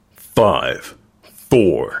5,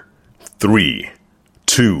 4, 3,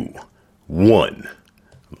 2, 1.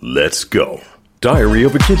 Let's go. Diary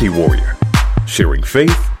of a Kidney Warrior. Sharing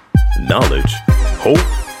faith, knowledge, hope,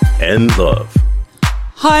 and love.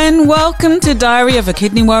 Hi and welcome to Diary of a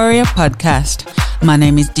Kidney Warrior podcast. My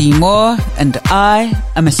name is Dee Moore and I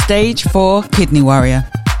am a stage 4 kidney warrior.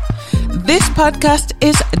 This podcast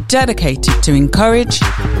is dedicated to encourage,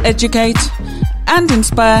 educate and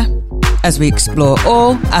inspire as we explore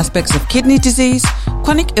all aspects of kidney disease,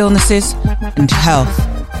 chronic illnesses and health.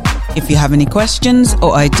 If you have any questions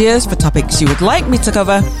or ideas for topics you would like me to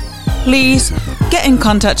cover, please get in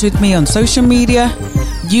contact with me on social media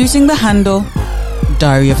using the handle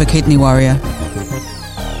Diary of a Kidney Warrior.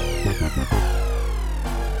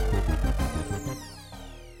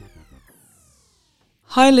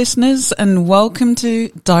 Hi listeners and welcome to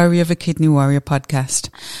Diary of a Kidney Warrior podcast.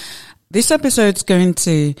 This episode's going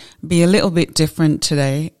to be a little bit different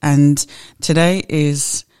today, and today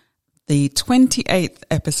is the 28th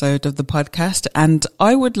episode of the podcast, and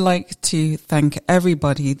I would like to thank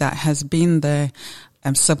everybody that has been there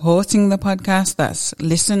supporting the podcast, that's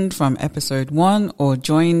listened from episode 1 or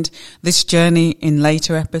joined this journey in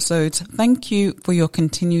later episodes. Thank you for your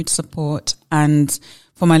continued support, and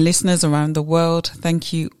for my listeners around the world,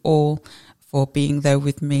 thank you all for being there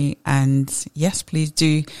with me. And yes, please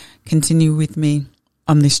do continue with me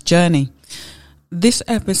on this journey. This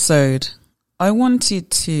episode, I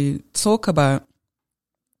wanted to talk about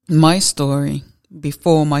my story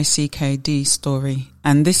before my CKD story.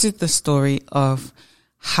 And this is the story of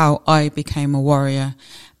how I became a warrior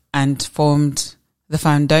and formed the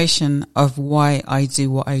foundation of why I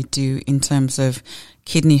do what I do in terms of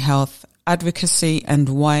kidney health advocacy, and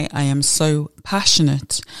why I am so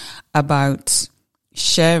passionate about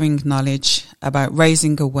sharing knowledge, about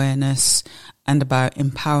raising awareness, and about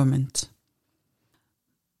empowerment.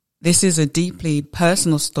 This is a deeply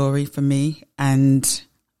personal story for me and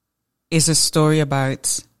is a story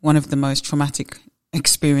about one of the most traumatic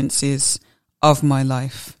experiences of my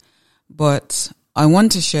life. But I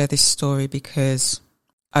want to share this story because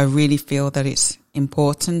I really feel that it's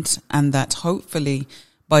important, and that hopefully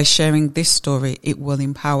by sharing this story, it will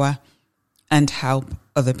empower and help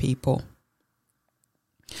other people.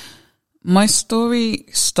 My story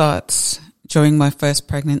starts during my first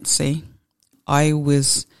pregnancy. I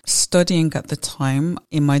was studying at the time.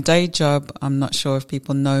 In my day job, I'm not sure if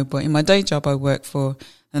people know, but in my day job, I work for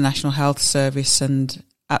the National Health Service. And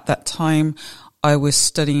at that time, I was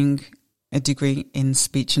studying a degree in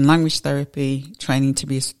speech and language therapy, training to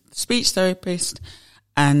be a speech therapist.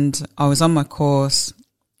 And I was on my course,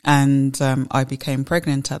 and I became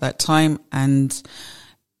pregnant at that time. And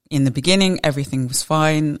in the beginning, everything was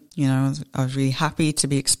fine. You know, I was really happy to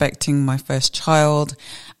be expecting my first child.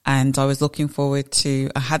 And I was looking forward to,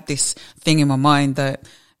 I had this thing in my mind that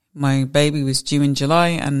my baby was due in July.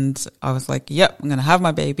 And I was like, yep, I'm going to have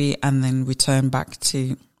my baby and then return back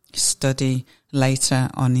to study later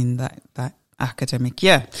on in that academic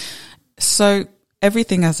year. So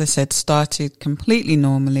everything, as I said, started completely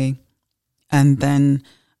normally. And then,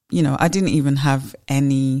 you know, I didn't even have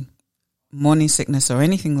any morning sickness or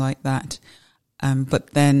anything like that. But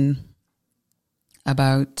then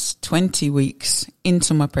about 20 weeks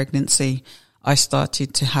into my pregnancy, I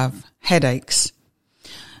started to have headaches.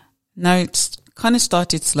 Now, it's kind of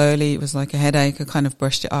started slowly. It was like a headache. I kind of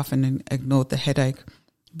brushed it off and ignored the headache.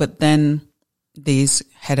 But then these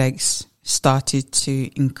headaches started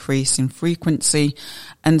to increase in frequency.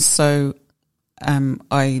 And so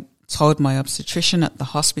I told my obstetrician at the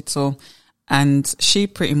hospital, and she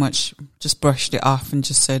pretty much just brushed it off and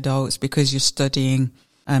just said, oh, it's because you're studying,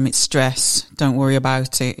 it's stress, don't worry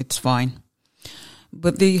about it, it's fine.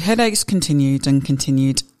 But the headaches continued and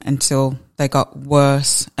continued until they got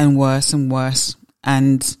worse and worse and worse.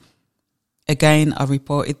 And again, I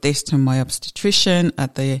reported this to my obstetrician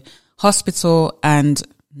at the hospital, and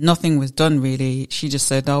nothing was done really. She just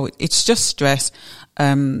said, oh, it's just stress,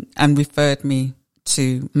 and referred me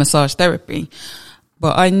to massage therapy.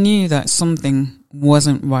 But I knew that something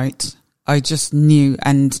wasn't right. I just knew.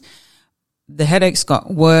 And the headaches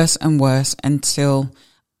got worse and worse until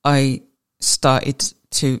I started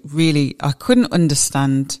to really, I couldn't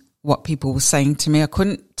understand what people were saying to me. I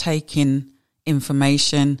couldn't take in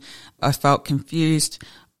information. I felt confused.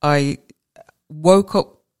 I woke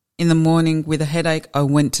up in the morning with a headache. I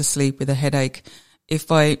went to sleep with a headache.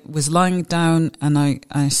 If I was lying down and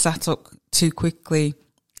I sat up too quickly,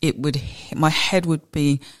 my head would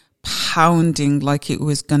be pounding like it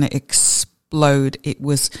was going to explode. It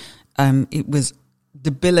was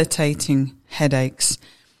debilitating headaches.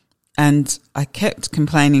 And I kept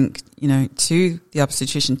complaining, to the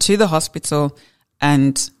obstetrician, to the hospital,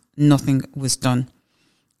 and nothing was done.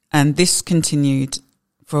 And this continued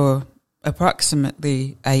for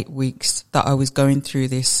approximately 8 weeks that I was going through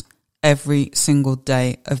this every single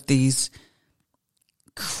day of these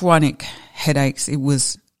chronic headaches. It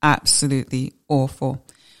was absolutely awful.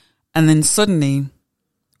 And then suddenly,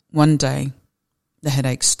 one day, the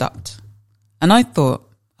headache stopped. And I thought,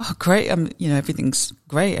 oh, great, everything's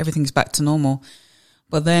great, everything's back to normal.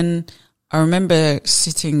 But then I remember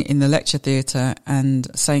sitting in the lecture theatre and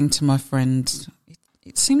saying to my friend,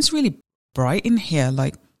 it seems really bright in here,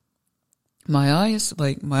 like my eyes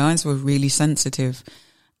were really sensitive.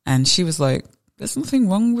 And she was like, there's nothing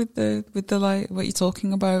wrong with the light, what you're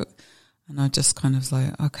talking about. And I just kind of was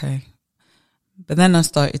like, okay. But then I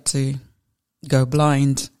started to go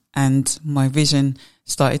blind and my vision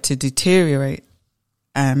started to deteriorate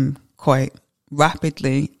quite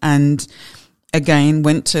rapidly, and again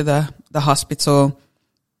went to the hospital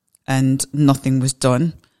and nothing was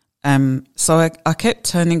done. So I kept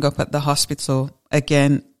turning up at the hospital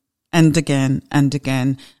again and again and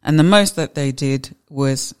again, and the most that they did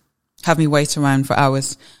was have me wait around for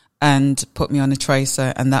hours and put me on a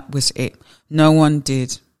tracer, and that was it. No one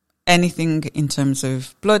did anything in terms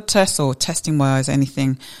of blood tests or testing my eyes,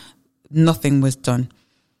 anything. Nothing was done.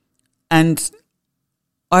 And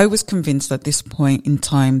I was convinced at this point in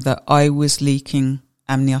time that I was leaking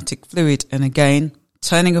amniotic fluid. And again,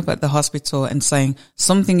 turning up at the hospital and saying,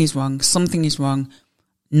 something is wrong,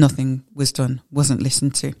 nothing was done, wasn't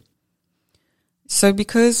listened to. So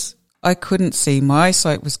because I couldn't see, my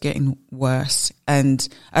eyesight was getting worse. And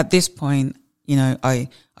at this point,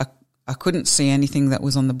 I couldn't see anything that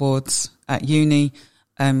was on the boards at uni.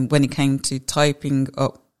 When it came to typing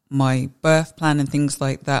up my birth plan and things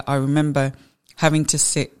like that, I remember having to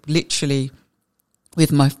sit literally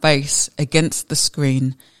with my face against the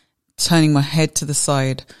screen, turning my head to the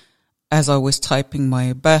side as I was typing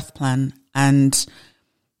my birth plan. And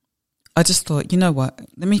I just thought, you know what,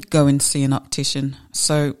 let me go and see an optician.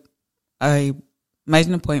 So I made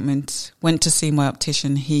an appointment, went to see my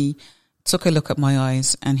optician. He took a look at my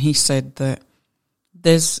eyes and he said that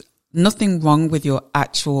there's nothing wrong with your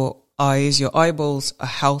actual eyes. Your eyeballs are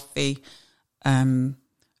healthy.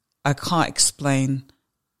 I can't explain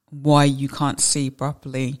why you can't see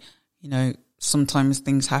properly. Sometimes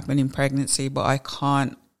things happen in pregnancy, but I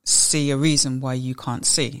can't see a reason why you can't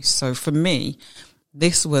see. So for me,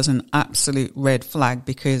 this was an absolute red flag,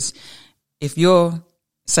 because if you're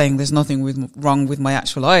saying there's nothing wrong with my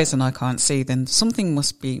actual eyes and I can't see, then something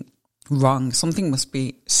must be wrong. Something must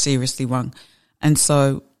be seriously wrong. And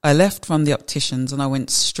so I left from the opticians and I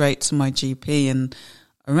went straight to my GP. And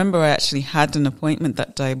I remember I actually had an appointment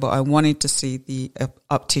that day, but I wanted to see the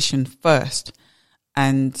optician first.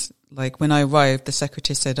 And when I arrived, the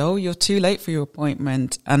secretary said, "Oh, you're too late for your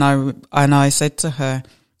appointment." And I said to her,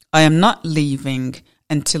 "I am not leaving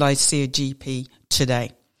until I see a GP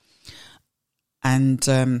today." And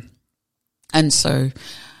so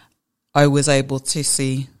I was able to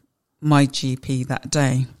see my GP that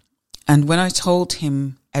day. And when I told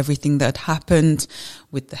him everything that had happened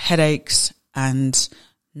with the headaches, and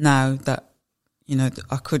now that,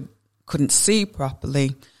 I couldn't see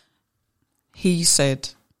properly, he said,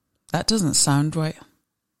 "That doesn't sound right."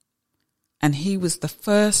 And he was the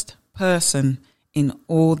first person in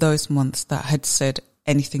all those months that had said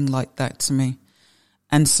anything like that to me.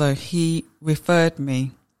 And so he referred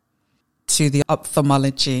me to the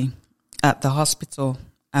ophthalmology at the hospital,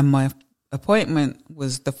 and my appointment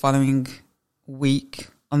was the following week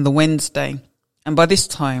on the Wednesday. And by this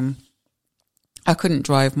time, I couldn't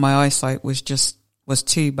drive. My eyesight was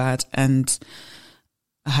too bad, and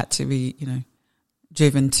I had to be,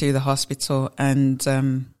 driven to the hospital. And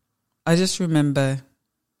I just remember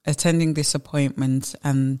attending this appointment,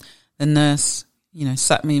 and the nurse,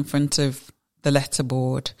 sat me in front of the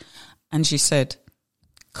letterboard, and she said,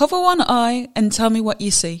 "Cover one eye and tell me what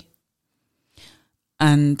you see."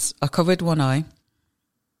 And I covered one eye,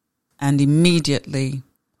 and immediately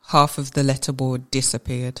half of the letterboard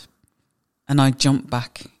disappeared. And I jumped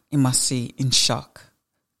back in my seat in shock.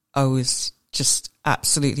 I was just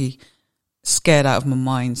absolutely scared out of my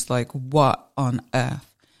mind, what on earth?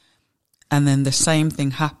 And then the same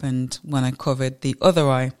thing happened when I covered the other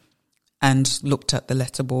eye and looked at the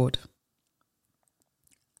letterboard.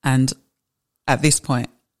 And at this point,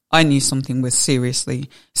 I knew something was seriously,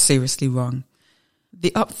 seriously wrong.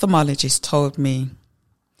 The ophthalmologist told me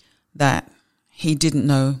that he didn't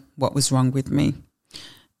know what was wrong with me.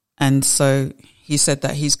 And so he said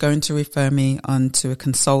that he's going to refer me on to a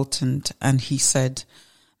consultant, and he said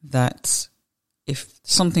that if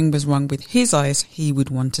something was wrong with his eyes, he would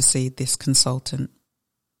want to see this consultant.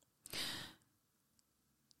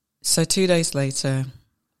 So 2 days later,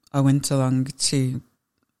 I went along to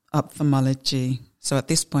ophthalmology. So at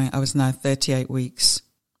this point, I was now 38 weeks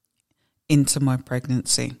into my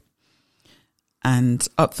pregnancy. And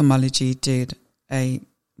ophthalmology did a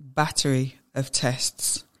battery of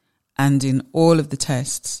tests. And in all of the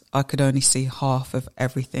tests, I could only see half of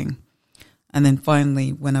everything. And then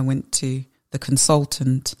finally, when I went to the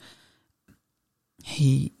consultant,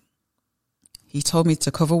 he told me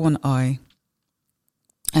to cover one eye.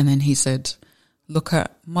 And then he said, look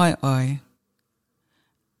at my eye.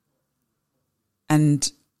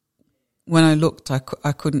 And when I looked, I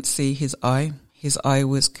couldn't see his eye. His eye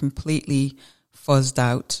was completely fuzzed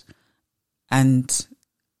out. And,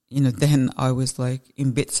 then I was like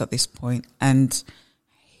in bits at this point. And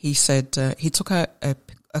he said, he took out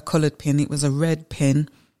a coloured pin. It was a red pin.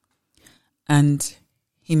 And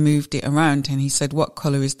he moved it around and he said, what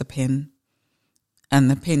colour is the pin?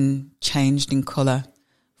 And the pin changed in colour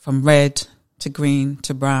from red to green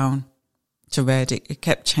to brown to red. It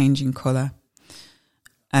kept changing colour.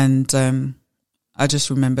 And I just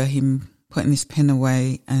remember him putting his pin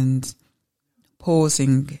away and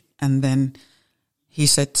pausing. And then he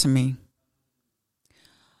said to me,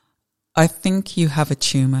 I think you have a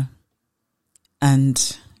tumour.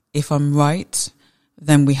 And if I'm right,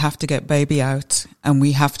 then we have to get baby out and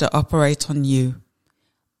we have to operate on you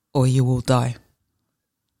or you will die.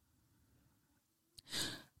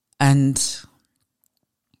 And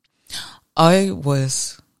I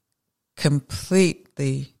was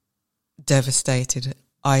completely devastated.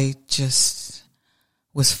 I just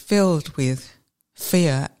was filled with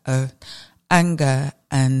fear, of anger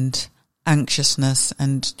and anxiousness,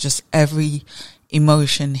 and just every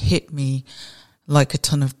emotion hit me like a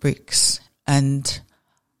ton of bricks. And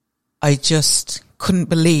I just couldn't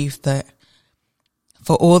believe that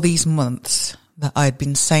for all these months that I'd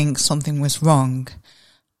been saying something was wrong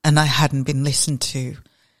and I hadn't been listened to.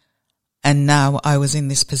 And now I was in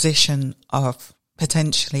this position of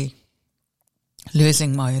potentially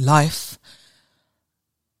losing my life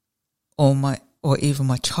or even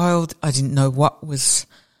my child. I didn't know what was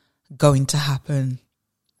going to happen.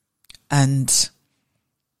 And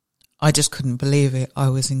I just couldn't believe it. I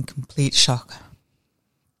was in complete shock.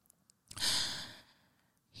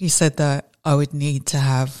 He said that I would need to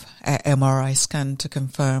have an MRI scan to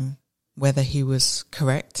confirm whether he was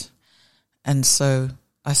correct. And so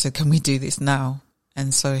I said, can we do this now?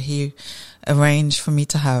 And so he arranged for me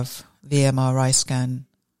to have the MRI scan,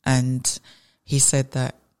 and he said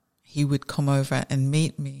that he would come over and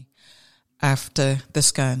meet me after the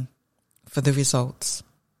scan for the results.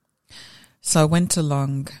 So I went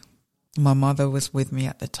along. My mother was with me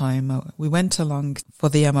at the time. We went along for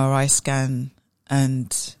the MRI scan,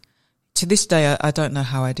 and to this day, I don't know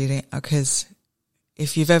how I did it, because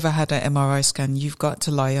if you've ever had an MRI scan, you've got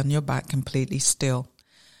to lie on your back completely still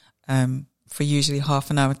for usually half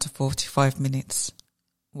an hour to 45 minutes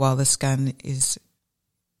while the scan is,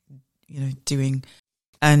 doing.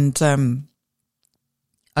 And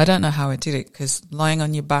I don't know how I did it, because lying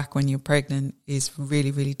on your back when you're pregnant is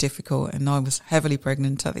really, really difficult. And I was heavily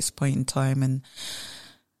pregnant at this point in time,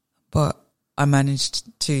 but I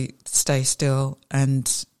managed to stay still.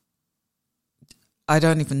 And I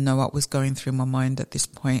don't even know what was going through my mind at this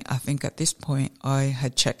point. I think at this point I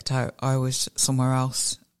had checked out. I was somewhere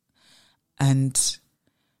else. And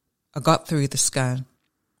I got through the scan.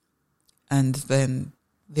 And then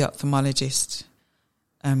the ophthalmologist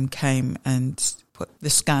came and put the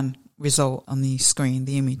scan result on the screen,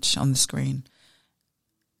 the image on the screen.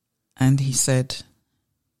 And he said,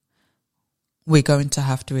 we're going to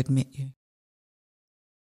have to admit you.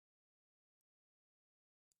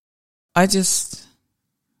 I just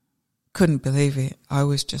couldn't believe it. I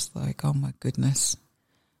was just like, oh my goodness.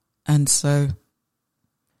 And so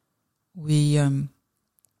we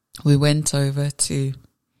went over to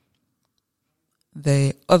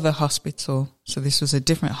the other hospital. So this was a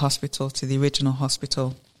different hospital to the original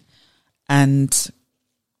hospital. And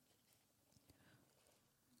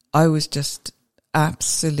I was just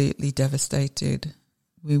absolutely devastated.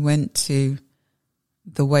 We went to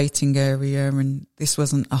the waiting area, and this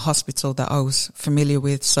wasn't a hospital that I was familiar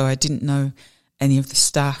with, so I didn't know any of the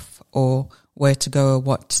staff or where to go or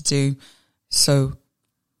what to do. So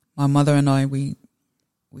my mother and I, we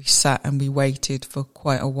sat and we waited for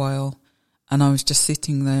quite a while, and I was just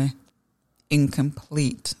sitting there in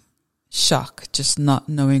complete shock, just not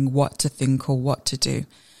knowing what to think or what to do.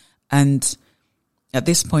 And at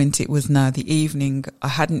this point, it was now the evening. I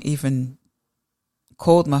hadn't even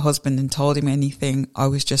called my husband and told him anything. I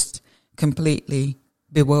was just completely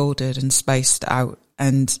bewildered and spaced out.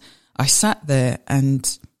 And I sat there,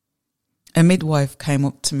 and a midwife came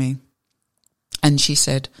up to me and she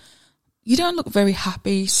said, "You don't look very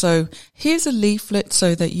happy, so here's a leaflet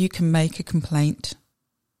so that you can make a complaint."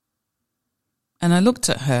 And I looked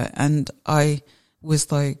at her and I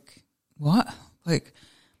was like, what? Like,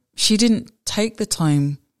 she didn't take the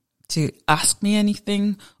time to ask me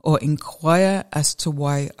anything or inquire as to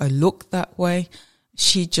why I looked that way.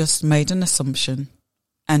 She just made an assumption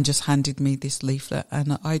and just handed me this leaflet.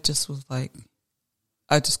 And I just was like,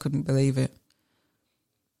 I just couldn't believe it.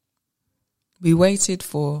 We waited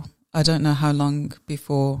for, I don't know how long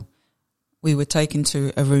before we were taken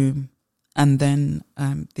to a room, and then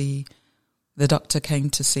the doctor came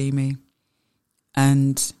to see me,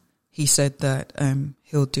 and he said that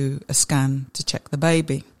he'll do a scan to check the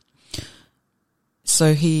baby.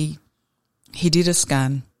 So he did a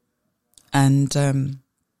scan, and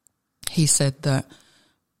he said that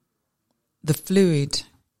the fluid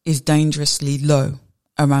is dangerously low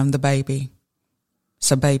around the baby,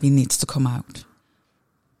 so baby needs to come out.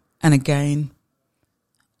 And again,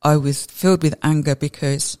 I was filled with anger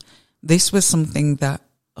because this was something that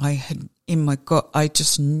I had in my gut. I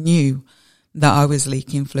just knew that I was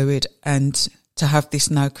leaking fluid, and to have this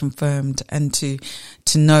now confirmed and to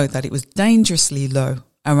know that it was dangerously low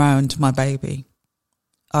around my baby,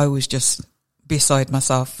 I was just beside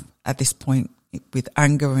myself at this point with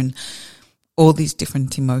anger and all these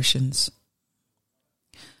different emotions.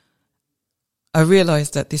 I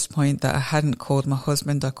realised at this point that I hadn't called my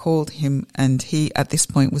husband. I called him, and he at this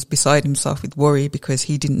point was beside himself with worry because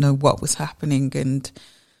he didn't know what was happening. And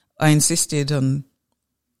I insisted on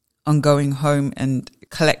going home and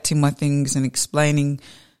collecting my things and explaining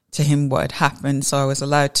to him what had happened. So I was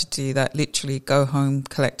allowed to do that, literally go home,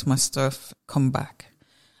 collect my stuff, come back.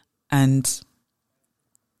 And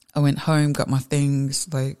I went home, got my things,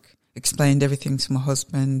 like explained everything to my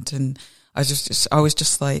husband. And I was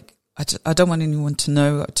just like, I don't want anyone to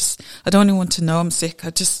know. I don't want anyone to know I'm sick. I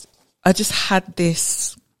just had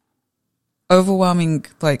this overwhelming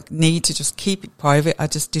need to just keep it private. I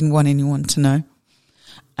just didn't want anyone to know.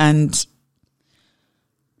 And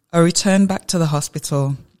I returned back to the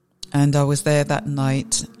hospital, and I was there that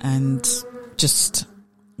night, and just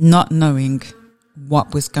not knowing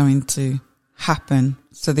what was going to happen.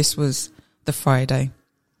 So this was the Friday.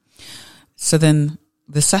 So then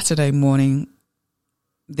the Saturday morning,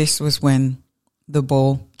 this was when the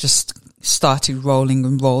ball just started rolling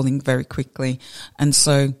and rolling very quickly. And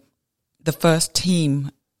so the first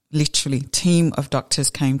team of doctors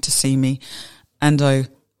came to see me, and I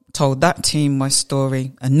told that team my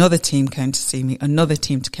story. Another team came to see me. Another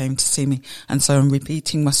team came to see me. And so I'm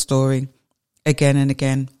repeating my story again and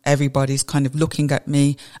again. Everybody's kind of looking at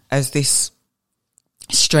me as this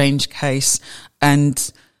strange case,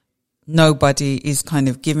 and nobody is kind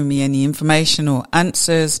of giving me any information or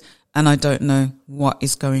answers, and I don't know what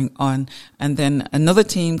is going on. And then another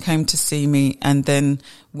team came to see me, and then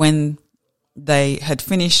when they had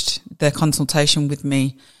finished their consultation with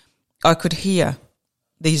me, I could hear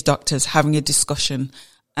these doctors having a discussion,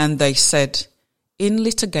 and they said, in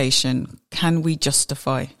litigation,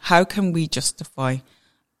 how can we justify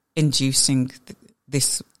inducing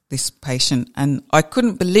this patient? And I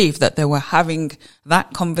couldn't believe that they were having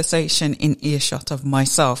that conversation in earshot of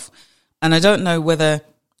myself. And I don't know whether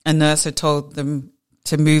a nurse had told them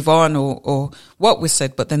to move on or what was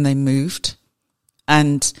said, but then they moved.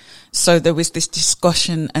 And so there was this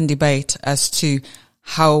discussion and debate as to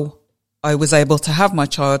how I was able to have my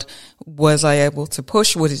child. Was I able to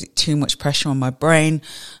push? Was it too much pressure on my brain?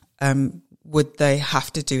 Would they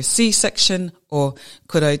have to do a C-section, or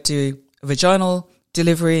could I do a vaginal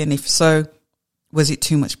delivery? And if so, was it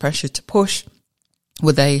too much pressure to push?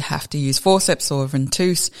 Would they have to use forceps or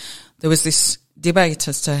ventouse? There was this debate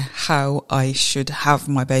as to how I should have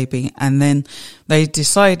my baby. And then they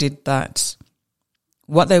decided that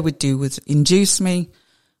what they would do was induce me.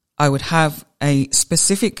 I would have a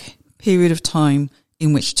specific period of time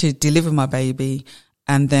in which to deliver my baby,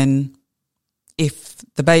 and then if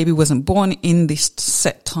the baby wasn't born in this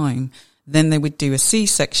set time, then they would do a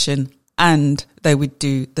C-section and they would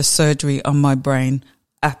do the surgery on my brain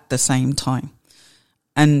at the same time.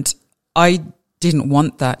 And I didn't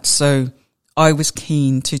want that, so I was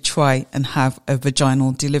keen to try and have a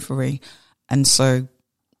vaginal delivery. And so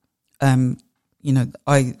I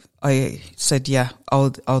said, yeah, I'll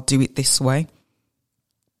do it this way.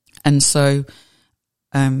 And so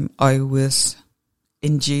I was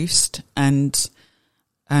induced, and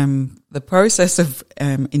the process of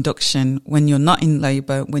induction, when you're not in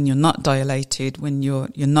labour, when you're not dilated, when you're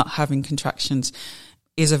not having contractions,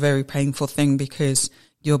 is a very painful thing because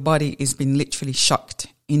your body is being literally shocked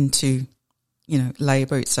into,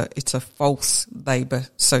 labor. It's a false labor,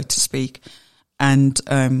 so to speak. And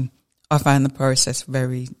I found the process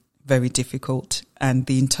very, very difficult, and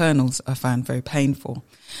the internals I found very painful.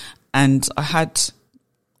 And I had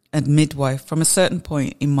a midwife from a certain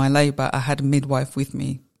point in my labor. I had a midwife with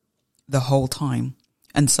me the whole time.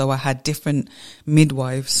 And so I had different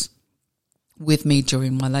midwives with me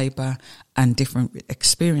during my labor and different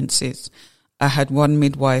experiences. I had one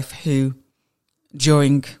midwife who,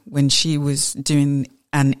 when she was doing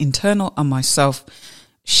an internal on myself,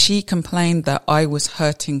 she complained that I was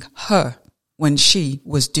hurting her when she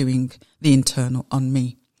was doing the internal on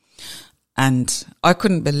me. And I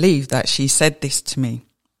couldn't believe that she said this to me.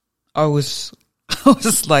 I was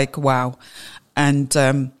like, wow.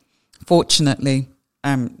 And fortunately,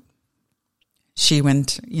 she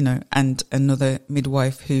went, and another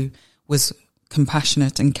midwife who was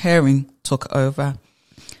compassionate and caring took over.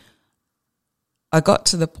 I got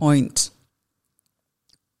to the point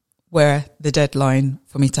where the deadline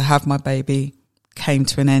for me to have my baby came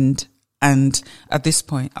to an end. And at this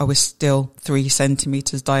point, I was still 3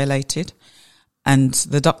 centimeters dilated. And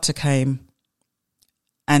the doctor came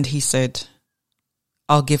and he said,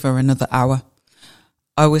 I'll give her another hour.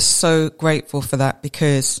 I was so grateful for that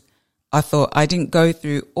because I thought I didn't go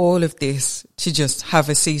through all of this to just have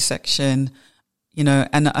a C-section,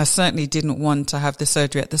 and I certainly didn't want to have the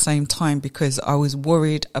surgery at the same time because I was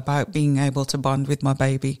worried about being able to bond with my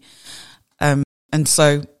baby. And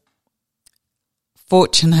so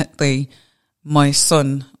fortunately, my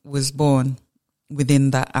son was born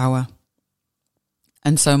within that hour.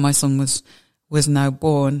 And so my son was now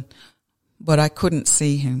born, but I couldn't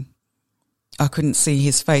see him. I couldn't see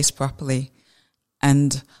his face properly.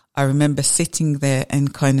 And I remember sitting there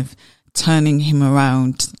and kind of turning him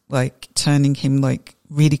around, turning him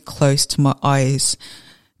really close to my eyes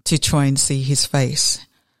to try and see his face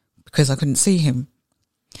because I couldn't see him.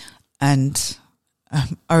 And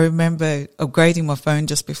I remember upgrading my phone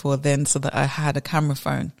just before then so that I had a camera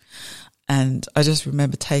phone. And I just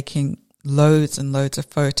remember taking loads and loads of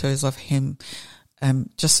photos of him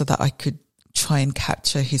just so that I could try and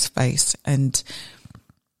capture his face. And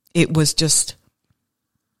it was just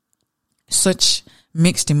such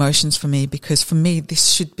mixed emotions for me because for me,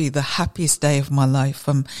 this should be the happiest day of my life.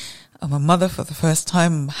 I'm a mother for the first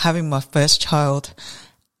time. I'm having my first child,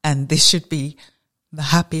 and this should be the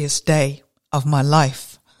happiest day of my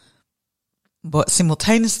life. But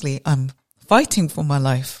simultaneously, I'm fighting for my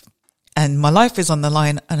life, and my life is on the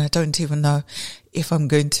line, and I don't even know if I'm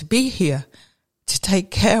going to be here to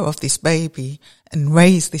take care of this baby and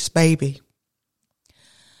raise this baby.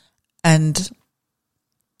 And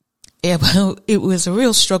it was a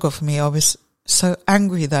real struggle for me. I was so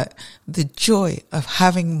angry that the joy of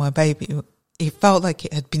having my baby, it felt like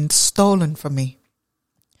it had been stolen from me.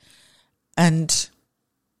 And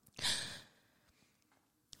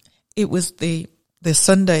it was the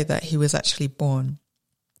Sunday that he was actually born.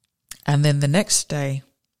 And then the next day,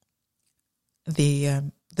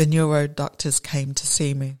 the neuro doctors came to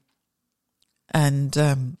see me.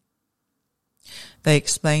 And they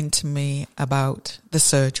explained to me about the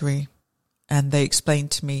surgery, and they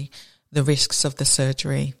explained to me the risks of the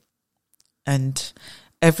surgery. And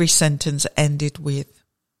every sentence ended with,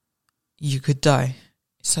 you could die.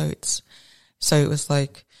 So it was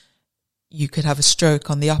like you could have a stroke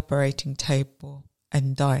on the operating table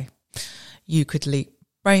and die. You could leak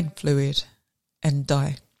brain fluid and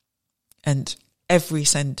die. And every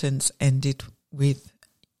sentence ended with,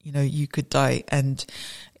 you could die, and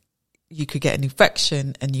you could get an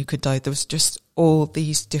infection and you could die. There was just all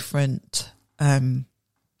these different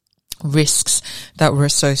risks that were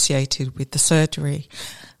associated with the surgery.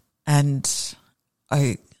 And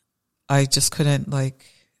I just couldn't I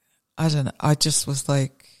don't know. I just was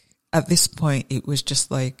like, at this point, it was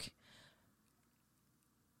just like,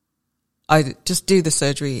 I just do the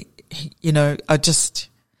surgery,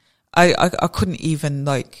 I couldn't even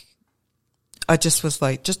I just was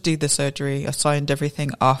like, just do the surgery. I signed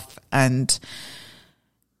everything off. And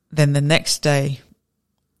then the next day,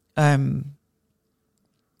 when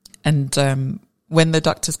the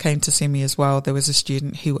doctors came to see me as well, there was a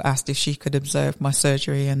student who asked if she could observe my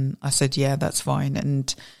surgery. And I said, yeah, that's fine.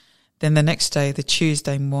 And then the next day, the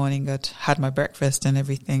Tuesday morning, I'd had my breakfast and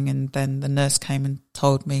everything. And then the nurse came and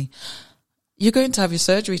told me, you're going to have your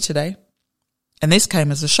surgery today. And this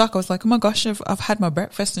came as a shock. I was like, oh my gosh, I've had my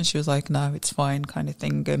breakfast. And she was like, no, it's fine, kind of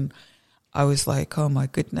thing. And I was like, oh my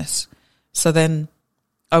goodness. So then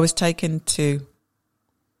I was taken to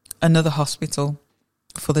another hospital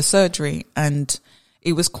for the surgery, and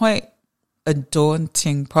it was quite a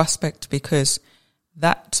daunting prospect, because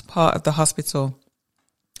that part of the hospital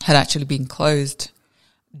had actually been closed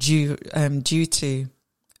due to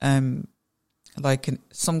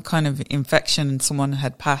some kind of infection, and someone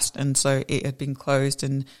had passed, and so it had been closed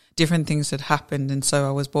and different things had happened. And so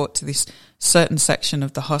I was brought to this certain section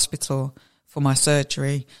of the hospital for my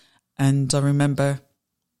surgery. And I remember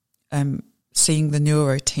seeing the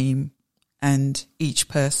neuro team and each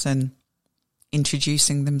person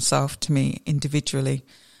introducing themselves to me individually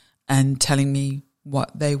and telling me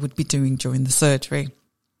what they would be doing during the surgery.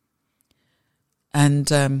 And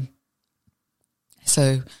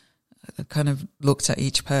so I kind of looked at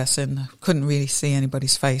each person. I couldn't really see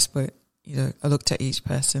anybody's face, but, I looked at each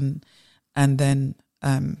person, and then,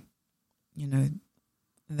 then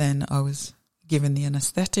I was given the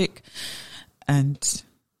anesthetic and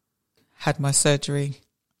had my surgery.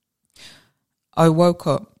 I woke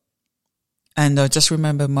up and I just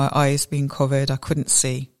remember my eyes being covered. I couldn't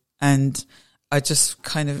see. And I just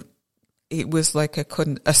it was like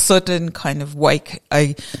a sudden kind of wake.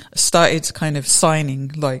 I started kind of signing,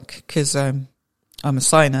 because I'm a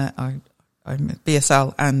signer. I'm a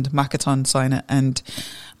BSL and Makaton signer, and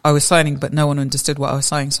I was signing, but no one understood what I was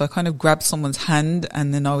signing. So I kind of grabbed someone's hand,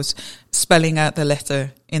 and then I was spelling out the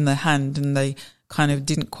letter in the hand, and they kind of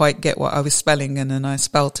didn't quite get what I was spelling. And then I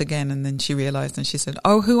spelt again, and then she realized, and she said,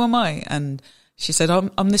 "Oh, who am I?" And she said,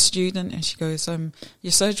 I'm the student. And she goes,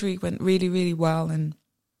 your surgery went really, really well, and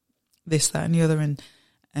this, that, and the other,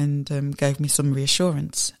 and gave me some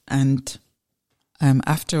reassurance. And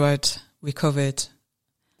after I'd recovered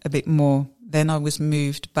a bit more, then I was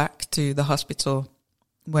moved back to the hospital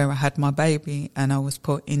where I had my baby, and I was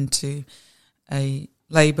put into a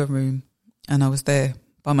labour room, and I was there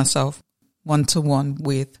by myself, 1-to-1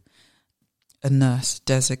 with a nurse,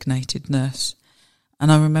 designated nurse.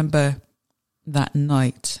 And I remember that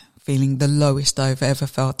night feeling the lowest I've ever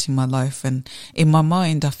felt in my life. And in my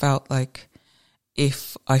mind, I felt like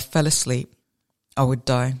if I fell asleep, I would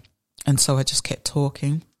die. And so I just kept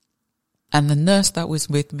talking. And the nurse that was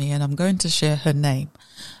with me, and I'm going to share her name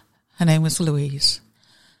was Louise.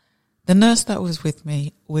 The nurse that was with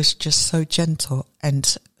me was just so gentle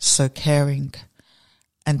and so caring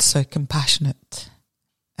and so compassionate.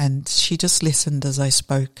 And she just listened as I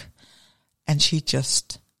spoke, and she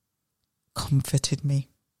just comforted me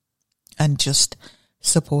and just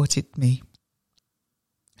supported me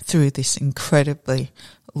through this incredibly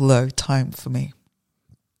low time for me.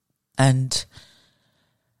 And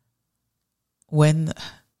when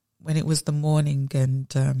it was the morning,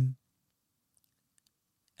 and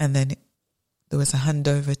then there was a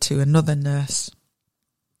handover to another nurse.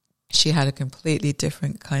 She had a completely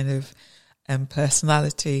different kind of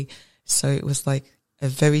personality. So it was like a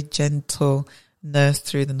very gentle nurse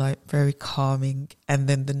through the night, very calming. And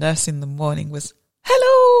then the nurse in the morning was,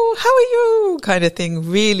 "Hello, how are you?" kind of thing,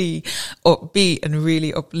 really upbeat and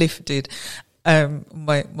really uplifted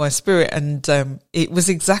my spirit. And it was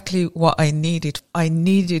exactly what I needed. I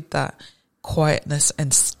needed that quietness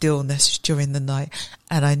and stillness during the night,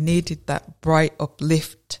 and I needed that bright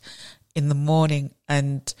uplift in the morning.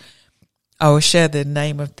 And I will share the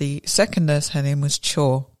name of the second nurse. Her name was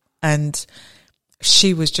Cho, and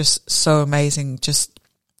she was just so amazing, just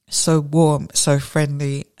so warm, so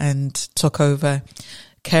friendly, and took over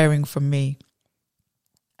caring for me.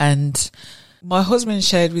 And my husband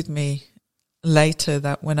shared with me later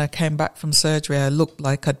that when I came back from surgery, I looked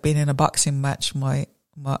like I'd been in a boxing match. My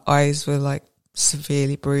eyes were like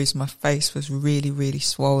severely bruised. My face was really, really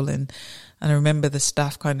swollen. And I remember the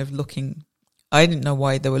staff kind of looking, I didn't know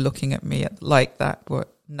why they were looking at me like that,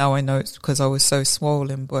 but now I know it's because I was so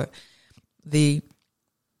swollen. But the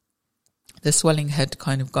swelling had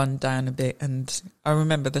kind of gone down a bit, and I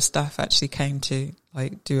remember the staff actually came to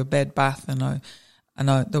do a bed bath, and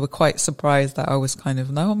they were quite surprised that I was kind of,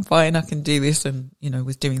 "No, I'm fine, I can do this," and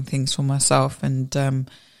was doing things for myself. And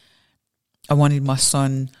I wanted my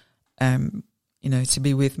son to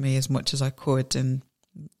be with me as much as I could, and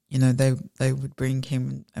they would bring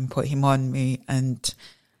him and put him on me, and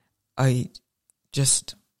I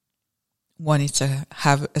just wanted to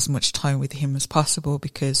have as much time with him as possible,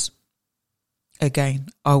 because again,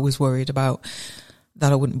 I was worried about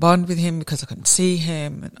that I wouldn't bond with him because I couldn't see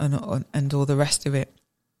him and all the rest of it.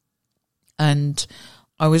 And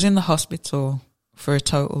I was in the hospital for a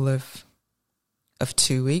total of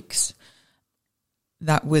 2 weeks.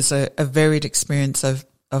 That was a varied experience of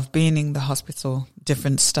being in the hospital,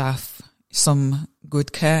 different staff, some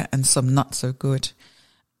good care and some not so good.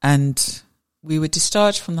 And we were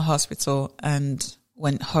discharged from the hospital and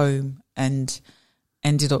went home, and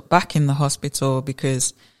ended up back in the hospital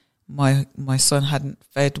because my son hadn't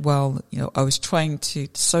fed well. I was trying to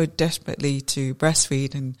so desperately to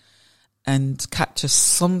breastfeed and capture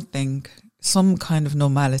some kind of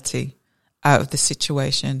normality out of the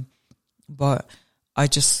situation, but I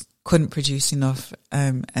just couldn't produce enough.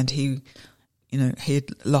 And he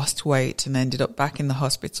had lost weight and ended up back in the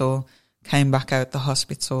hospital, came back out the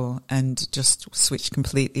hospital and just switched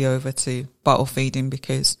completely over to bottle feeding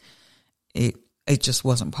because it just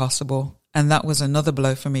wasn't possible. And that was another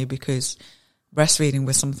blow for me because breastfeeding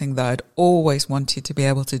was something that I'd always wanted to be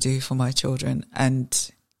able to do for my children.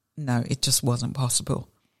 And no, it just wasn't possible.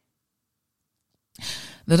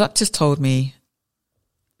 The doctors told me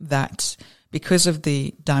that because of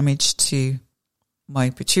the damage to my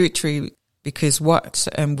pituitary, because what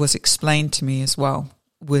was explained to me as well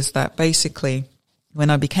was that basically when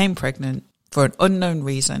I became pregnant, for an unknown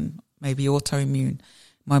reason, maybe autoimmune,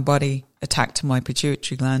 my body attacked my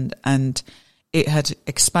pituitary gland and it had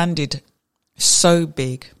expanded so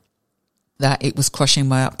big that it was crushing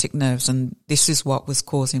my optic nerves, and this is what was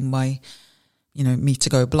causing me to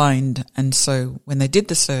go blind. And so when they did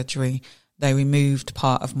the surgery, they removed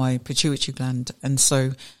part of my pituitary gland, and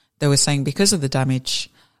so they were saying because of the damage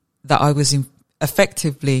that I was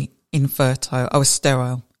effectively infertile, I was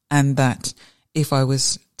sterile, and that if I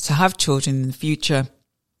was to have children in the future,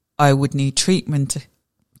 I would need treatment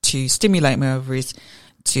to stimulate my ovaries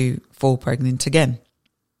to fall pregnant again.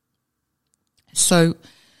 So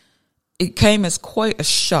it came as quite a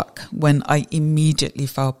shock when I immediately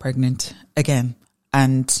fell pregnant again.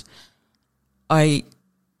 And I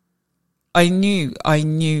knew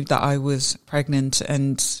that I was pregnant,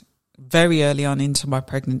 and very early on into my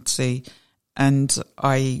pregnancy, and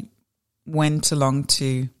I went along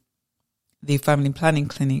to the family planning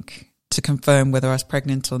clinic to confirm whether I was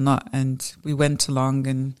pregnant or not. And we went along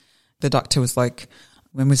and the doctor was like,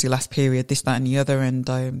 when was your last period, this, that and the other. And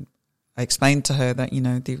I explained to her that,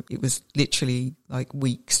 it was literally like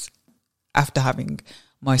weeks after having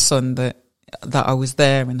my son that I was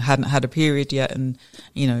there and hadn't had a period yet, and,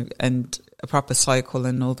 and a proper cycle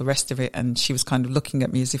and all the rest of it. And she was kind of looking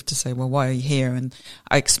at me as if to say, well, why are you here? And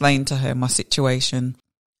I explained to her my situation,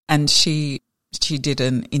 and she did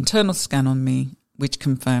an internal scan on me, which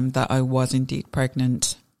confirmed that I was indeed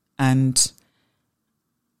pregnant. And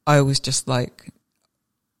I was just like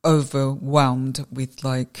overwhelmed with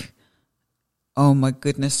like, oh my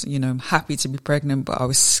goodness, I'm happy to be pregnant, but I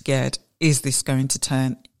was scared. Is this going to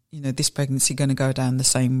turn, this pregnancy going to go down the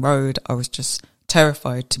same road? I was just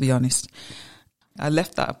terrified, to be honest. I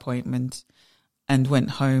left that appointment and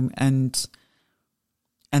went home, and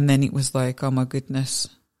then it was like, oh my goodness,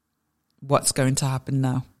 what's going to happen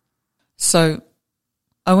now? So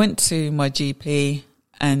I went to my GP,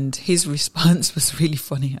 and his response was really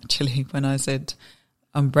funny, actually, when I said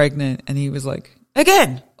I'm pregnant, and he was like,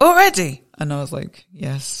 again, already? And I was like,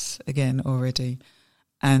 yes, again, already.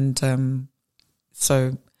 And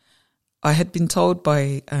so I had been told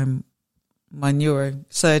by my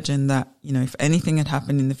neurosurgeon that, if anything had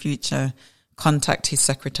happened in the future, contact his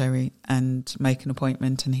secretary and make an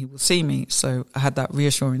appointment and he will see me. So I had that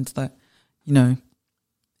reassurance that,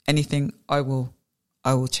 anything, I will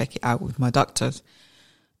check it out with my doctors.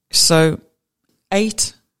 So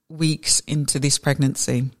 8 weeks into this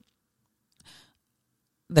pregnancy,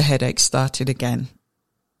 the headache started again.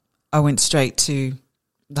 I went straight to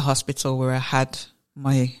the hospital where I had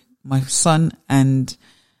my son, and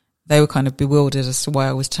they were kind of bewildered as to why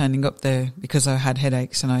I was turning up there because I had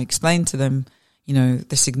headaches. And I explained to them,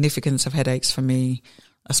 the significance of headaches for me.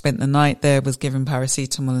 I spent the night there, was given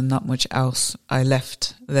paracetamol and not much else. I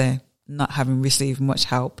left there not having received much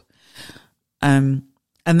help. And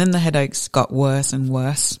then the headaches got worse and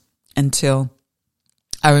worse until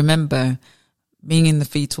I remember being in the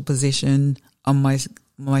fetal position on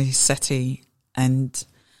my settee, and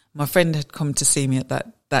my friend had come to see me at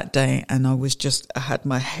that day, and I had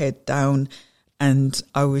my head down, and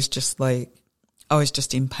I was just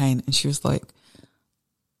in pain. And she was like,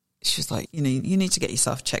 you need to get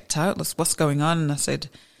yourself checked out. What's going on? And I said,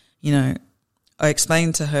 I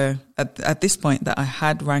explained to her at this point that I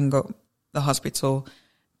had rang up the hospital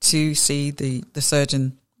to see the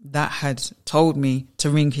surgeon that had told me to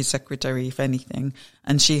ring his secretary, if anything,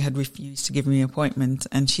 and she had refused to give me an appointment.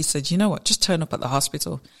 And she said, you know what, just turn up at the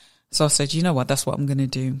hospital. So I said, you know what, that's what I'm going to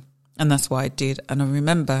do. And that's what I did. And I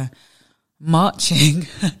remember marching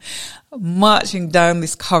down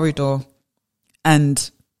this corridor, and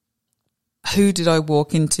who did I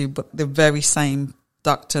walk into but the very same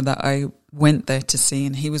doctor that I went there to see,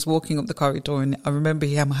 and he was walking up the corridor, and I remember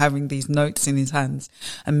him having these notes in his hands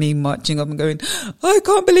and me marching up and going, I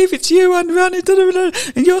can't believe it's you,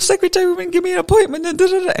 and your secretary will give me an appointment,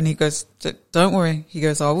 and he goes, don't worry. He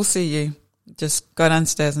goes, I will see you. Just go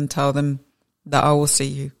downstairs and tell them that I will see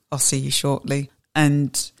you. I'll see you shortly.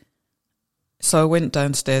 And so I went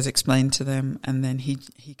downstairs, explained to them, and then he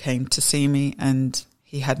came to see me, and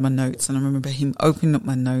he had my notes, and I remember him opening up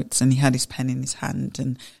my notes, and he had his pen in his hand,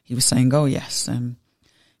 and he was saying, oh yes, he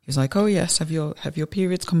was like, oh yes, have your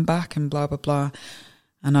periods come back, and blah blah blah.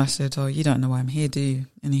 And I said, oh, you don't know why I'm here, do you?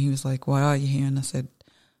 And he was like, why are you here? And I said,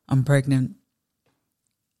 I'm pregnant.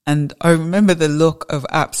 And I remember the look of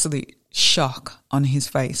absolute shock on his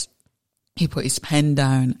face. He put his pen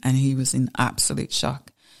down and he was in absolute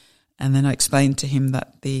shock. And then I explained to him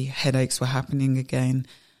that the headaches were happening again.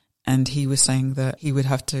 And he was saying that he would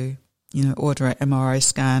have to, order an MRI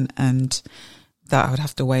scan, and that I would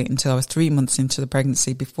have to wait until I was 3 months into the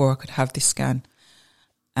pregnancy before I could have this scan.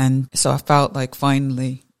 And so I felt like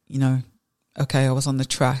finally, okay, I was on the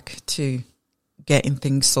track to getting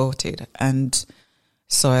things sorted. And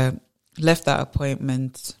so I left that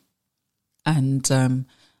appointment, and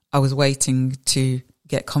I was waiting to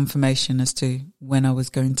get confirmation as to when I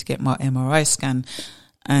was going to get my MRI scan.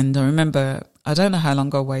 And I remember, I don't know how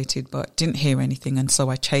long I waited, but didn't hear anything. And so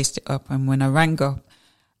I chased it up. And when I rang up,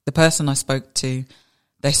 the person I spoke to,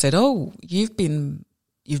 they said, oh, you've been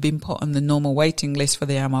put on the normal waiting list for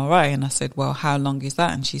the MRI. And I said, well, how long is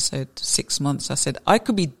that? And she said, 6 months. I said, I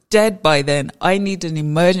could be dead by then. I need an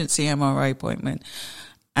emergency MRI appointment.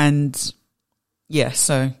 And yeah,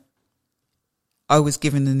 so I was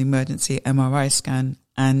given an emergency MRI scan.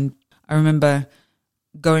 And I remember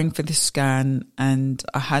going for this scan, and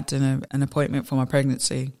I had an appointment for my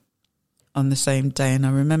pregnancy on the same day. And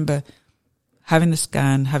I remember having the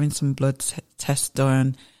scan, having some blood tests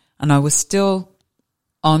done, and I was still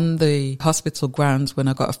on the hospital grounds when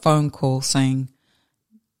I got a phone call saying,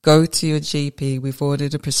 go to your GP, we've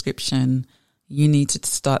ordered a prescription, you need to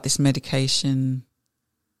start this medication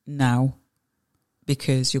now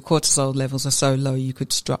because your cortisol levels are so low you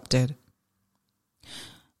could drop dead.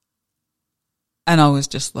 And I was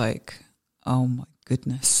just like, oh my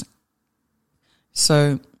goodness.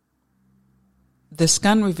 So the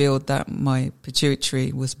scan revealed that my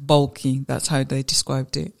pituitary was bulky. That's how they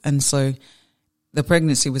described it. And so the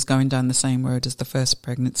pregnancy was going down the same road as the first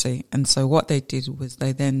pregnancy. And so what they did was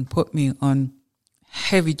they then put me on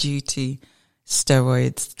heavy duty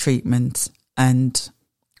steroids treatment. And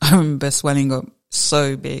I remember swelling up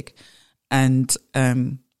so big. And,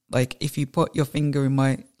 like if you put your finger in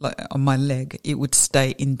on my leg, it would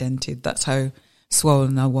stay indented. That's how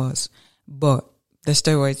swollen I was. But the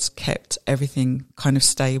steroids kept everything kind of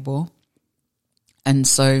stable. And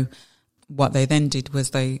so what they then did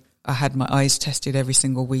was I had my eyes tested every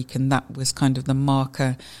single week, and that was kind of the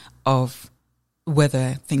marker of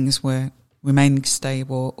whether things were remaining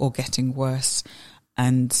stable or getting worse.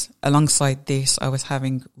 And alongside this, I was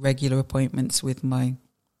having regular appointments with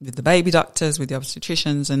the baby doctors, with the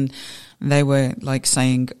obstetricians, and they were like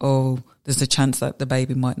saying, oh, there's a chance that the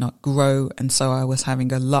baby might not grow. And so I was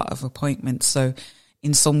having a lot of appointments. So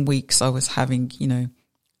in some weeks I was having,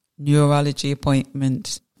 neurology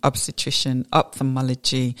appointment, obstetrician,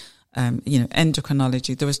 ophthalmology,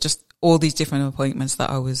 endocrinology. There was just all these different appointments that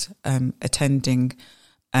I was attending,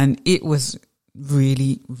 and it was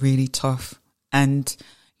really, really tough. And,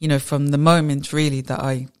 from the moment really that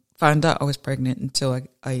I found out I was pregnant until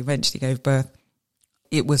I eventually gave birth,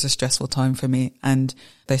 it was a stressful time for me. And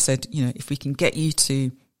they said, if we can get you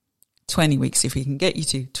to 20 weeks, if we can get you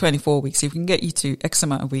to 24 weeks, if we can get you to X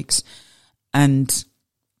amount of weeks. And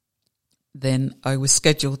then I was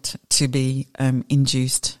scheduled to be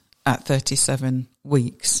induced at 37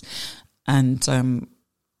 weeks. And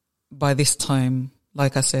by this time,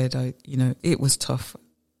 like I said, it was tough,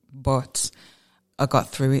 but I got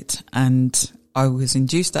through it, and I was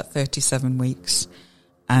induced at 37 weeks,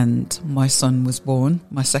 and my son was born.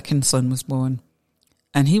 My second son was born,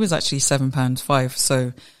 and he was actually 7 pounds 5.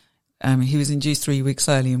 So he was induced 3 weeks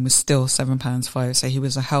early and was still 7 pounds 5. So he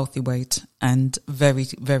was a healthy weight and very,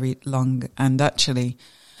 very long. And actually,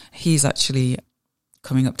 he's actually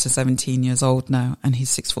coming up to 17 years old now, and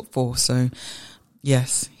he's 6'4". So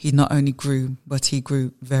yes, he not only grew, but he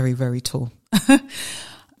grew very, very tall.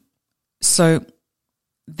 So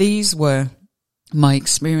these were my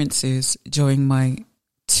experiences during my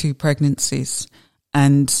 2 pregnancies.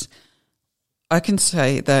 And I can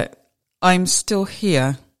say that I'm still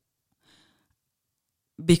here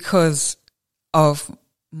because of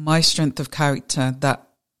my strength of character, that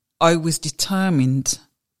I was determined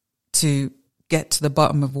to get to the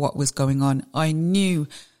bottom of what was going on. I knew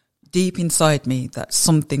deep inside me that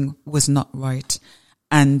something was not right.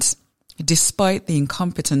 And despite the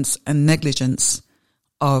incompetence and negligence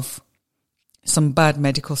of some bad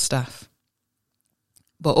medical staff,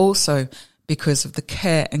 but also because of the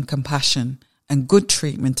care and compassion and good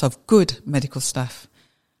treatment of good medical staff,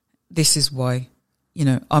 this is why,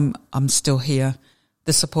 I'm still here.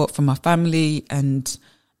 The support from my family and,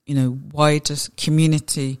 wider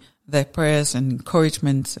community, their prayers and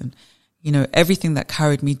encouragement and, everything that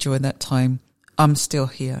carried me during that time, I'm still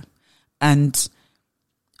here. And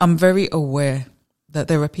I'm very aware that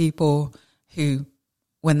there are people who,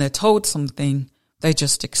 when they're told something, they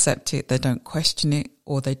just accept it. They don't question it,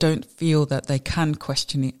 or they don't feel that they can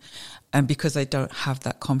question it, and because they don't have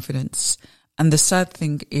that confidence. And the sad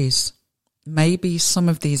thing is, maybe some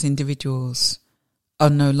of these individuals are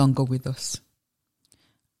no longer with us.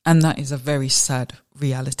 And that is a very sad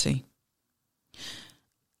reality.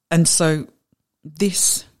 And so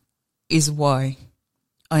this is why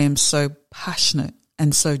I am so passionate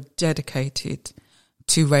and so dedicated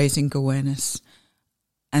to raising awareness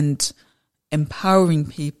and empowering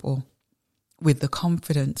people with the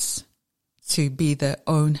confidence to be their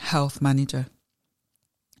own health manager.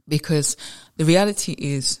 Because the reality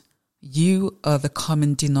is, you are the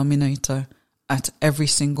common denominator at every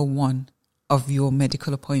single one of your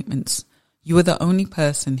medical appointments. You are the only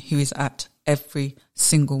person who is at every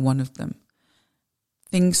single one of them.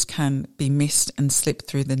 Things can be missed and slip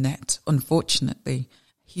through the net. Unfortunately,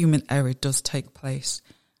 human error does take place.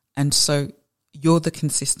 And so you're the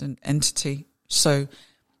consistent entity. So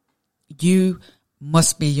you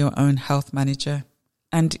must be your own health manager.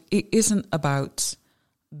 And it isn't about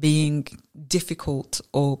being difficult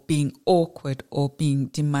or being awkward or being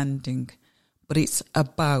demanding, but it's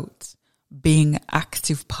about being an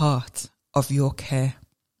active part of your care.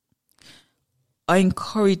 I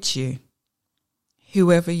encourage you,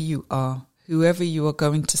 whoever you are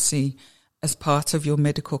going to see as part of your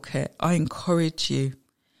medical care, I encourage you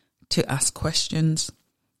to ask questions,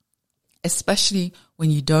 especially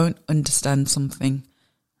when you don't understand something.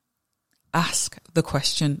 Ask the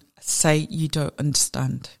question, say you don't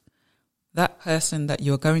understand. That person that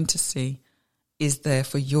you're going to see is there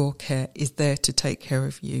for your care, is there to take care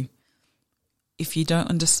of you. If you don't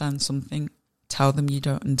understand something, tell them you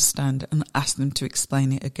don't understand and ask them to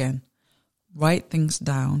explain it again. Write things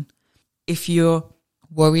down. If you're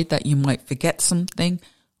worried that you might forget something,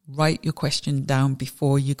 write your question down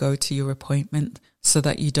before you go to your appointment so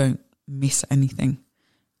that you don't miss anything.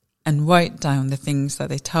 And write down the things that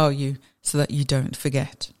they tell you so that you don't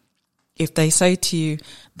forget. If they say to you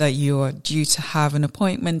that you are due to have an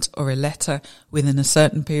appointment or a letter within a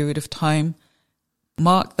certain period of time,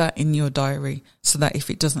 mark that in your diary so that if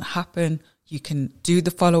it doesn't happen, you can do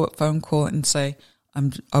the follow-up phone call and say,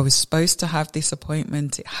 I was supposed to have this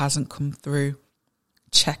appointment, it hasn't come through.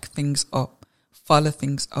 Check things up, follow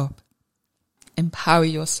things up. Empower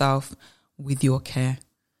yourself with your care.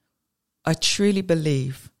 I truly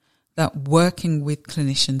believe that working with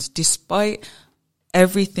clinicians, despite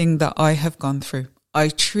everything that I have gone through, I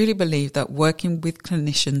truly believe that working with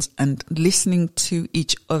clinicians and listening to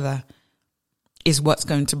each other is what's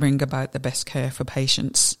going to bring about the best care for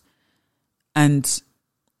patients. And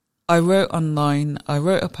I wrote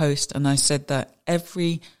a post and I said that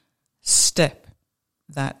every step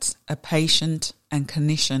that a patient and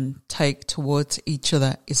clinician take towards each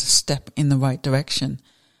other is a step in the right direction.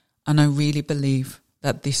 And I really believe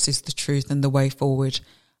that this is the truth and the way forward.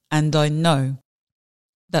 And I know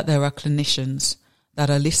that there are clinicians that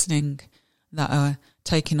are listening, that are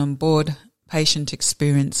taking on board patient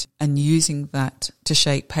experience and using that to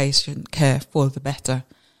shape patient care for the better.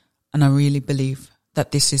 And I really believe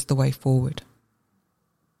that this is the way forward.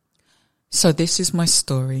 So this is my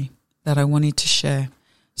story that I wanted to share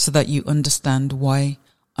so that you understand why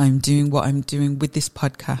I'm doing what I'm doing with this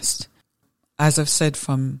podcast. As I've said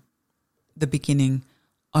from the beginning,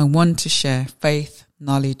 I want to share faith,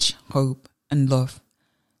 knowledge, hope, and love.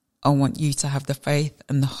 I want you to have the faith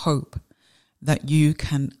and the hope that you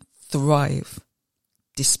can thrive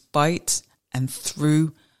despite and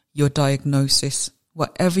through your diagnosis.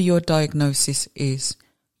 Whatever your diagnosis is,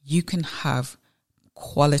 you can have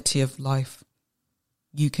quality of life.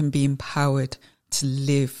 You can be empowered to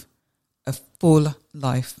live a full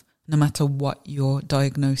life, no matter what your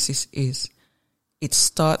diagnosis is. It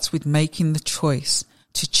starts with making the choice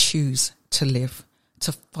to choose to live,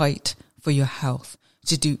 to fight for your health,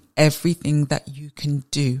 to do everything that you can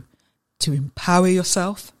do to empower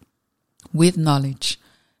yourself with knowledge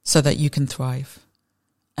so that you can thrive.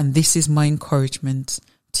 And this is my encouragement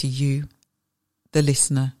to you, the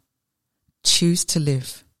listener. choose to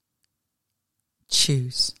live.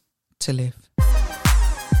 Choose to live.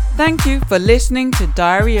 Thank you for listening to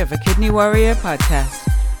Diary of a Kidney Warrior podcast.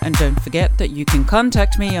 And don't forget that you can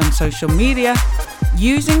contact me on social media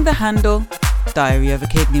using the handle Diary of a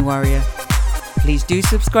Kidney Warrior. Please do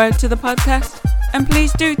subscribe to the podcast and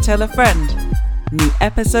please do tell a friend. New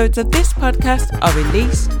episodes of this podcast are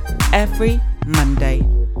released every Monday.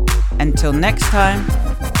 Until next time,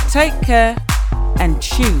 take care and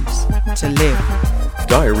choose to live.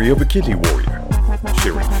 Diary of a Kidney Warrior,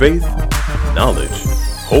 sharing faith, knowledge,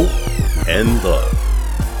 hope, and love.